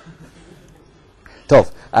 טוב,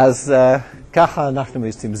 אז ככה אנחנו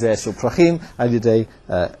מייצרים זר של פרחים על ידי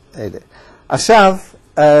אלה. עכשיו,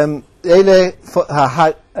 אלה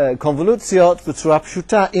הקונבולוציות בצורה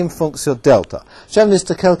פשוטה עם פונקציות דלטה. עכשיו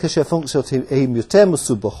נסתכל כשהפונקציות הן יותר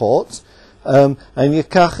מסובכות. אני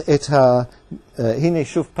אקח את הנה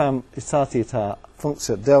שוב פעם הצעתי את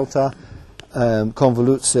הפונקציה דלטה,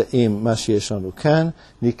 קונבולוציה עם מה שיש לנו כאן.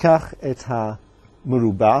 ניקח את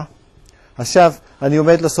המרובע. עכשיו אני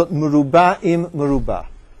עומד לעשות מרובע עם מרובע.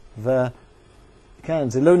 וכאן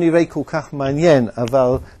זה לא נראה כל כך מעניין,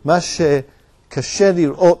 אבל מה שקשה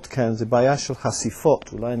לראות כאן זה בעיה של חשיפות.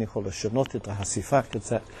 אולי אני יכול לשנות את החשיפה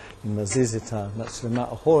קצת, אני מזיז את המצלמה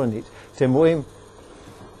אחורנית. אתם רואים?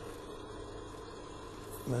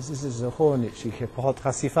 מזיז את זה אחורנית, שהיא פחות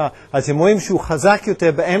חשיפה. אז אתם רואים שהוא חזק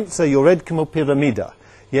יותר באמצע, יורד כמו פירמידה.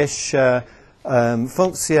 יש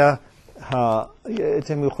פונקציה,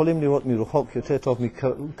 אתם יכולים לראות מרחוק יותר טוב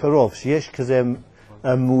מקרוב, שיש כזה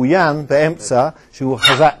מעוין באמצע שהוא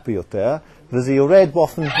חזק ביותר, וזה יורד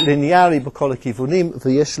באופן ליניארי בכל הכיוונים,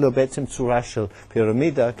 ויש לו בעצם צורה של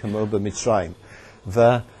פירמידה כמו במצרים.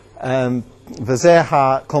 וזה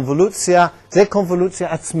הקונבולוציה, זה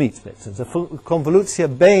קונבולוציה עצמית בעצם, זה קונבולוציה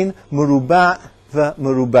בין מרובע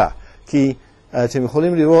ומרובע. כי אתם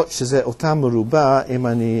יכולים לראות שזה אותה מרובע, אם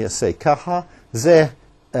אני אעשה ככה, זה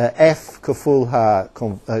F כפול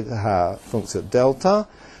הפונקציות דלטה,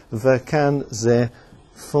 וכאן זה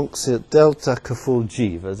פונקציות דלטה כפול G,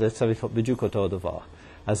 וזה צריך להיות בדיוק אותו דבר.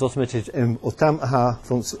 אז זאת אומרת, הם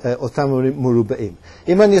אותם מרובעים.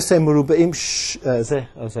 אם אני אעשה מרובעים,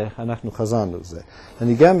 אנחנו חזרנו לזה.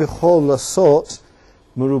 אני גם יכול לעשות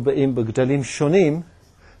מרובעים בגדלים שונים,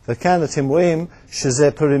 וכאן אתם רואים שזה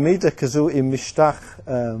פירמידה כזו עם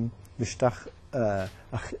משטח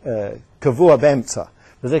קבוע באמצע.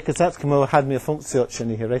 וזה קצת כמו אחד מהפונקציות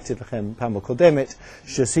שאני הראיתי לכם פעם הקודמת,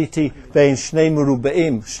 שעשיתי בין שני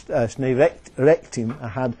מרובעים, שני רקטים,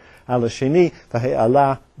 אחד על השני,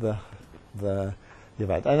 והעלה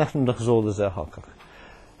ולבד. אנחנו נחזור לזה אחר כך.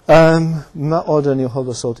 מה עוד אני יכול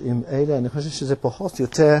לעשות עם אלה? אני חושב שזה פחות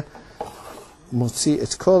יותר מוציא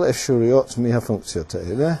את כל האפשרויות מהפונקציות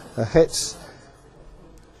האלה. החץ.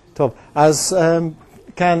 טוב, אז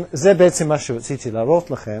כאן זה בעצם מה שרציתי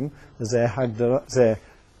להראות לכם. זה הגדרה,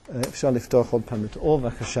 אפשר לפתוח עוד פעם את האור,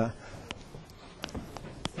 בבקשה.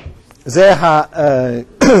 זה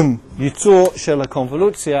הייצור של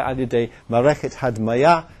הקונבולוציה על ידי מערכת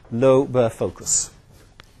הדמיה לא בפוקוס.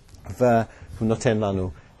 והוא נותן לנו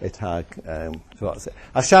את הדבר הזה.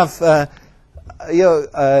 עכשיו,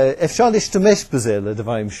 אפשר להשתמש בזה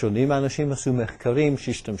לדברים שונים. אנשים עשו מחקרים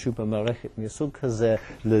שהשתמשו במערכת מסוג כזה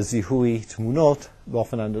לזיהוי תמונות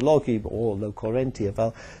באופן אנלוגי או לא קוהרנטי, אבל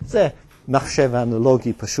זה מחשב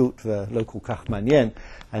אנלוגי פשוט ולא כל כך מעניין.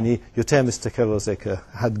 אני יותר מסתכל על זה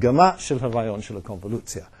כהדגמה של הרעיון של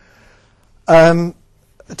הקונבולוציה.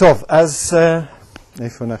 טוב, אז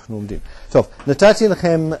איפה אנחנו עומדים? טוב, נתתי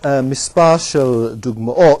לכם מספר של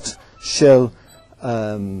דוגמאות של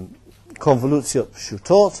קונבולוציות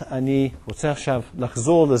פשוטות. אני רוצה עכשיו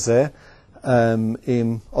לחזור לזה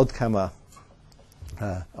עם עוד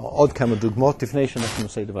כמה דוגמאות לפני שאנחנו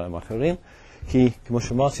נעשה דברים אחרים, כי כמו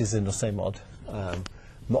שאמרתי זה נושא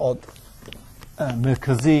מאוד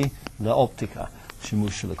מרכזי לאופטיקה,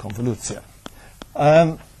 שימוש של הקונבולוציה.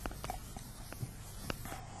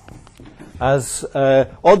 אז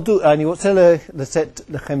אני רוצה לתת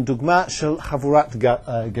לכם דוגמה של חבורת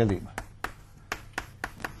גלים.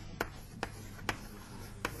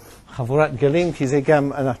 חבורת גלים, כי זה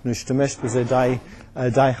גם, אנחנו נשתמש בזה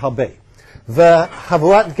די הרבה.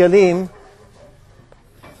 וחבורת גלים,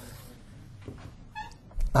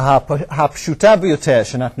 הפשוטה ביותר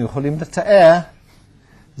שאנחנו יכולים לתאר,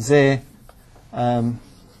 זה,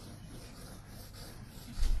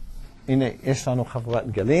 הנה, יש לנו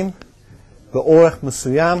חבורת גלים, באורך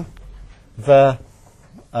מסוים,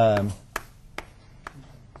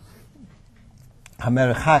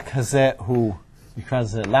 והמרחק הזה הוא, נקרא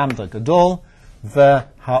לזה למדה גדול,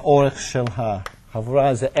 והאורך של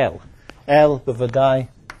החבורה זה L. L בוודאי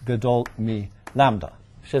גדול מלמדה.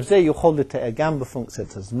 עכשיו זה יכול לתאר גם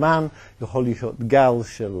בפונקציית הזמן, יכול להיות גל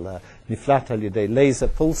של נפלט על ידי לייזר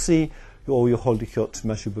פולסי, או יכול להיות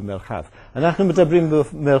משהו במרחב. אנחנו מדברים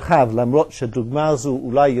במרחב, למרות שהדוגמה הזו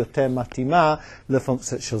אולי יותר מתאימה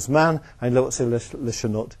לפונקציה של זמן, אני לא רוצה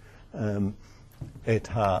לשנות את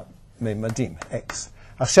הממדים, x.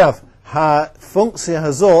 עכשיו, הפונקציה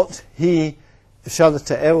הזאת היא, אפשר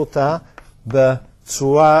לתאר אותה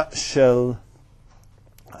בצורה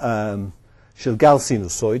של גל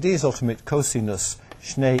סינוסוידי, זאת אומרת קוסינוס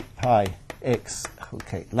 2 פאי x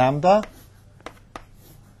חלקי למדה,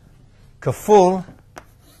 כפול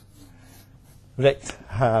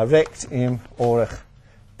הרקט עם אורך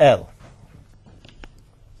L.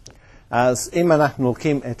 אז אם אנחנו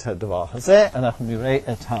לוקחים את הדבר הזה, אנחנו נראה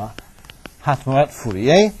את התורת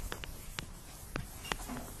פוריה.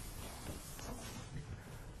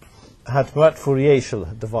 התורת פוריה של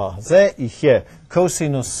הדבר הזה יהיה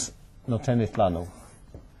קוסינוס נותנת לנו.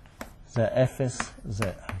 זה 0,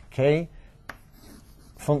 זה k,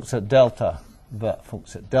 פונקציית דלטה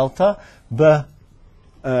בפונקציית דלטה,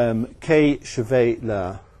 ב-k שווה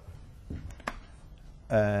ל...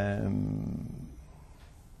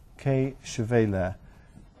 k שווה ל...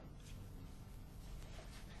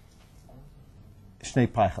 2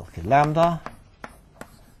 פאי חלקי למדה,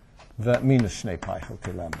 ומינוס 2 פאי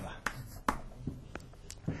חלקי למדה.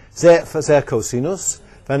 זה הקוסינוס,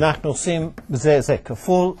 ואנחנו עושים, זה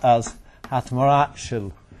כפול, אז התמורה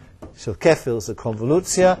של כפל זה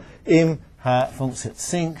קונבולוציה, עם הפונקציית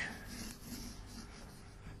סינק,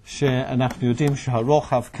 שאנחנו יודעים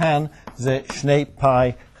שהרוחב כאן זה 2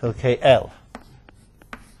 פאי חלקי L.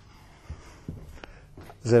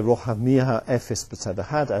 זה רוחב מה-0 בצד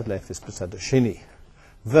אחד עד ל-0 בצד השני.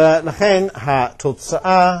 ולכן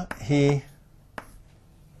התוצאה היא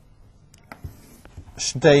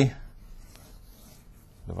שתי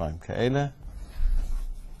דברים כאלה.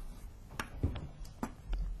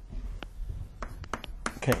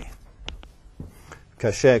 אוקיי.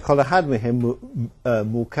 כאשר כל אחד מהם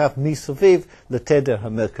מורכב מסביב לתדר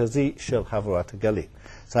המרכזי של חבורת הגלים.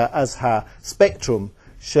 אז הספקטרום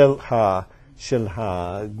של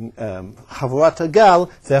חבורת הגל,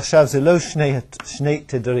 זה עכשיו זה לא שני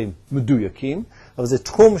תדרים מדויקים, אבל זה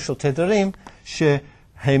תחום של תדרים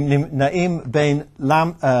שהם נעים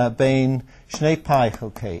בין 2 פאי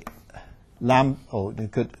חלקי או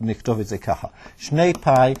נכתוב את זה ככה, 2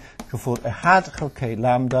 פאי כפול 1 חלקי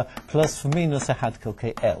למדה פלוס ומינוס 1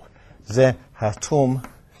 חלקי L. זה התחום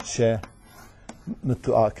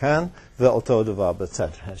שמתואר כאן, ואותו דבר בצד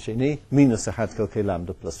השני, מינוס 1 חלקי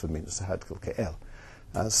למדה פלוס ומינוס 1 חלקי L.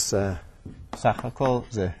 אז סך הכל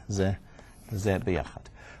זה ביחד.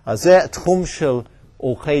 אז זה התחום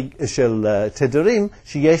של תדרים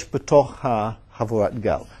שיש בתוך חבורת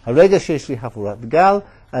גל. הרגע שיש לי חבורת גל,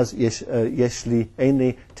 אז אין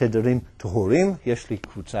לי תדרים טהורים, יש לי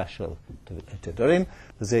קבוצה של תדרים,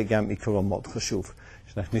 וזה גם עיקרון מאוד חשוב,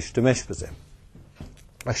 שאנחנו נשתמש בזה.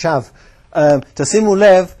 עכשיו, תשימו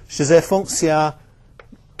לב שזה פונקציה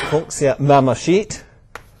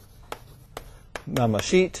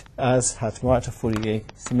ממשית, אז התמורת הפוריה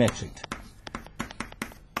סימטרית.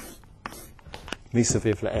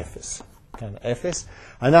 מסביב ל-0. כאן 0.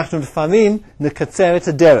 אנחנו לפעמים נקצר את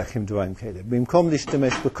הדרך עם דברים כאלה. במקום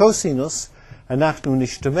להשתמש בקוסינוס, אנחנו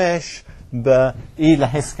נשתמש ב-e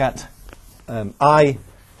להסקת i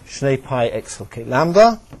 2 פאי x חלקי למדה,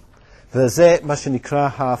 וזה מה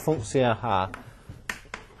שנקרא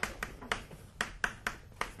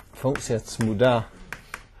פונקציה צמודה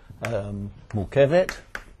מורכבת,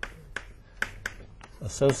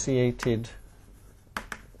 associated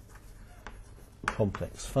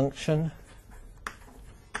complex function.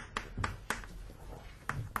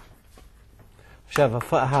 עכשיו,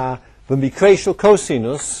 במקרה של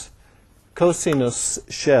קוסינוס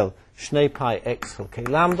של 2 פאי x חלקי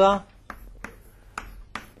למדה,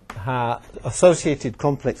 ה-associated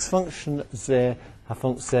complex function זה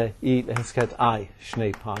הפונקציה e לחזקת i,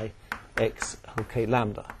 2 פאי x חלקי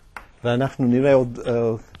למדה. ואנחנו נראה עוד,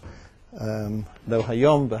 לא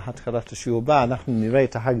היום, בהתחלת השיעור הבא, אנחנו נראה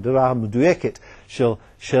את ההגדרה המדויקת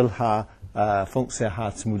של הפונקציה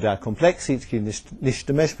הצמודה הקומפלקסית, כי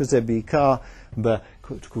נשתמש בזה בעיקר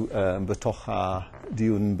בתוך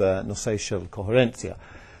הדיון בנושא של קוהרנציה,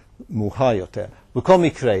 מאוחר יותר. בכל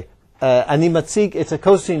מקרה, אני מציג את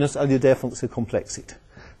הקוסינוס על ידי הפונקציה קומפלקסית.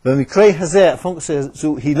 במקרה הזה, הפונקציה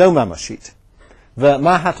הזו היא לא ממשית.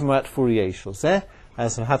 ומה התמרת פוריה של זה?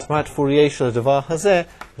 אז התמרת פוריה של הדבר הזה,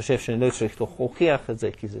 חושב שאני לא צריך להוכיח את זה,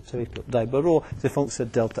 כי זה צריך להיות די ברור, זה פונקציה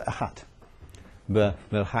דלטה 1,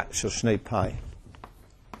 במרחק של 2 פאי.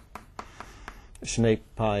 2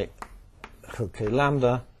 פאי חלקי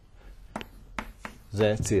למדה,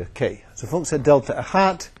 זה ציר K. זו פונקציה דלטה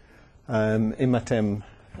 1, אם אתם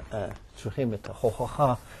צריכים את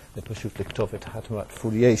ההוכחה, זה פשוט לכתוב את התמרת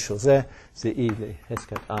פוריה של זה, זה e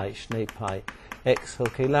לחזקת i 2 פאי x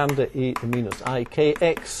חלקי למדה, e למינוס i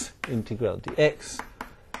kx, אינטגרל dx,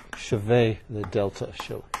 שווה לדלטה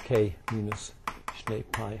של k מינוס 2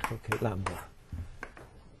 פאי חלקי למדה.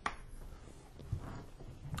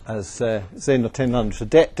 אז זה נותן לנו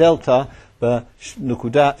שדלטה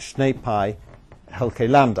בנקודה 2 פאי חלקי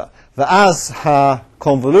למדה. ואז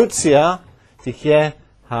הקונבולוציה תהיה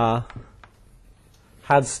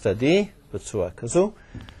חד-צדדי בצורה כזו,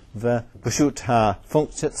 ופשוט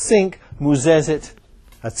הפונקציית סינק מוזזת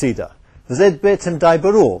הצידה. וזה בעצם די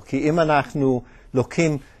ברור, כי אם אנחנו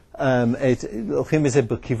לוקחים את זה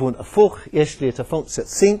בכיוון הפוך, יש לי את הפונקציית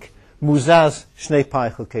סינק מוזז 2 פאי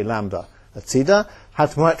חלקי למדה הצידה.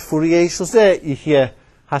 התמרת פוריה של זה יהיה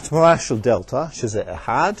התמרה של דלטה, שזה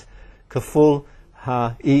 1, כפול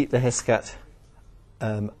ה-e לחזקת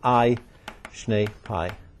i 2 פאי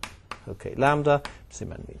חלקי למדה,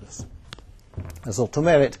 סימן מינוס. אז זאת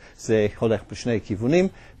אומרת, זה הולך בשני כיוונים,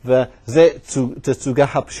 וזה תצוגה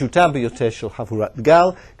הפשוטה ביותר של חבורת גל,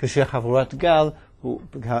 כאשר חבורת גל הוא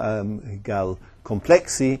גל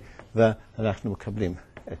קומפלקסי, ואנחנו מקבלים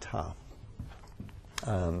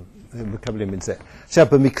את זה. עכשיו,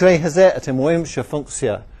 במקרה הזה אתם רואים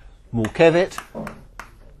שהפונקציה מורכבת,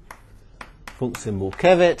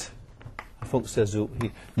 הפונקציה הזו היא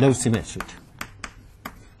לא סימטרית.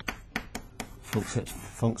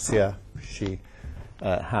 פונקציה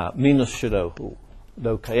שהמינוס שלו הוא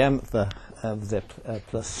לא קיים, וזה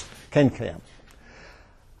פלוס כן קיים.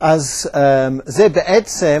 אז זה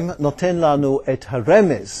בעצם נותן לנו את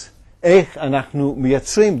הרמז, איך אנחנו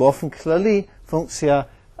מייצרים באופן כללי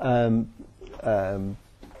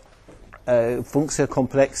פונקציה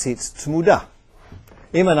קומפלקסית צמודה.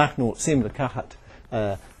 אם אנחנו רוצים לקחת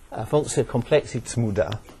פונקציה קומפלקסית צמודה,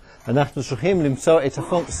 אנחנו צריכים למצוא את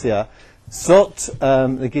הפונקציה,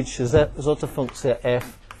 נגיד שזאת הפונקציה f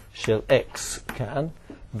של x כאן,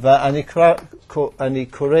 ואני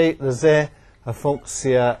קורא לזה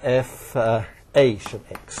הפונקציה f a של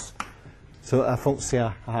x. זו הפונקציה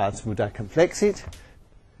הצמודה קומפלקסית,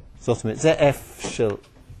 זאת אומרת זה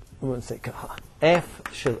f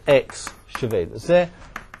של x שווה לזה,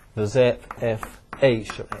 וזה f a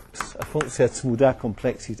של x. הפונקציה הצמודה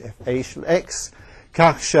קומפלקסית f a של x,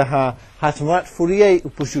 כך שהתמרת פוריה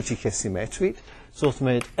הוא פשוט יהיה סימטרית, זאת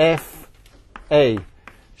אומרת f a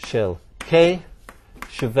של k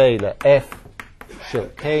שווה ל-f של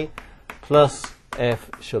k פלוס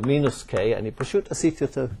f של מינוס k. אני פשוט עשיתי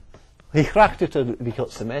אותו, הכרחתי אותו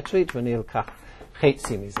להיות סימטרית, ואני אקח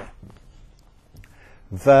חצי מזה.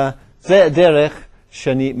 וזה הדרך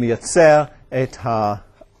שאני מייצר את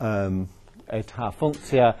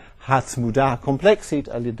הפונקציה הצמודה הקומפלקסית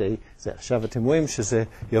על ידי זה. עכשיו אתם רואים שזה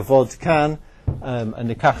יעבוד כאן, אני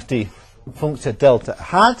לקחתי פונקציה דלטה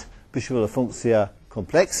 1 בשביל הפונקציה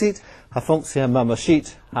קומפלקסית, הפונקציה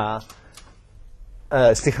הממשית,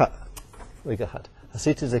 סליחה, רגע אחד,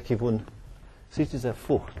 עשיתי זה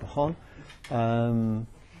הפוך, נכון?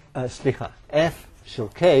 סליחה, f של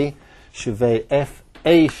k שווה f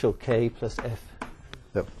a של k פלוס f.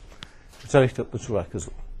 זהו, צריך להיות בצורה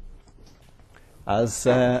כזו. אז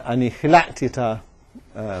אני חילקתי את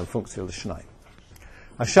הפונקציה לשניים.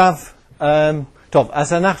 עכשיו, טוב,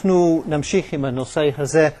 אז אנחנו נמשיך עם הנושא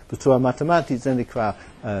הזה בצורה מתמטית, זה נקרא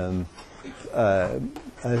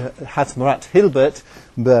התמרת הילברט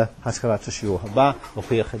בהתחלת השיעור הבא,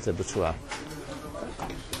 נוכיח את זה בצורה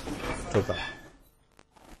טובה.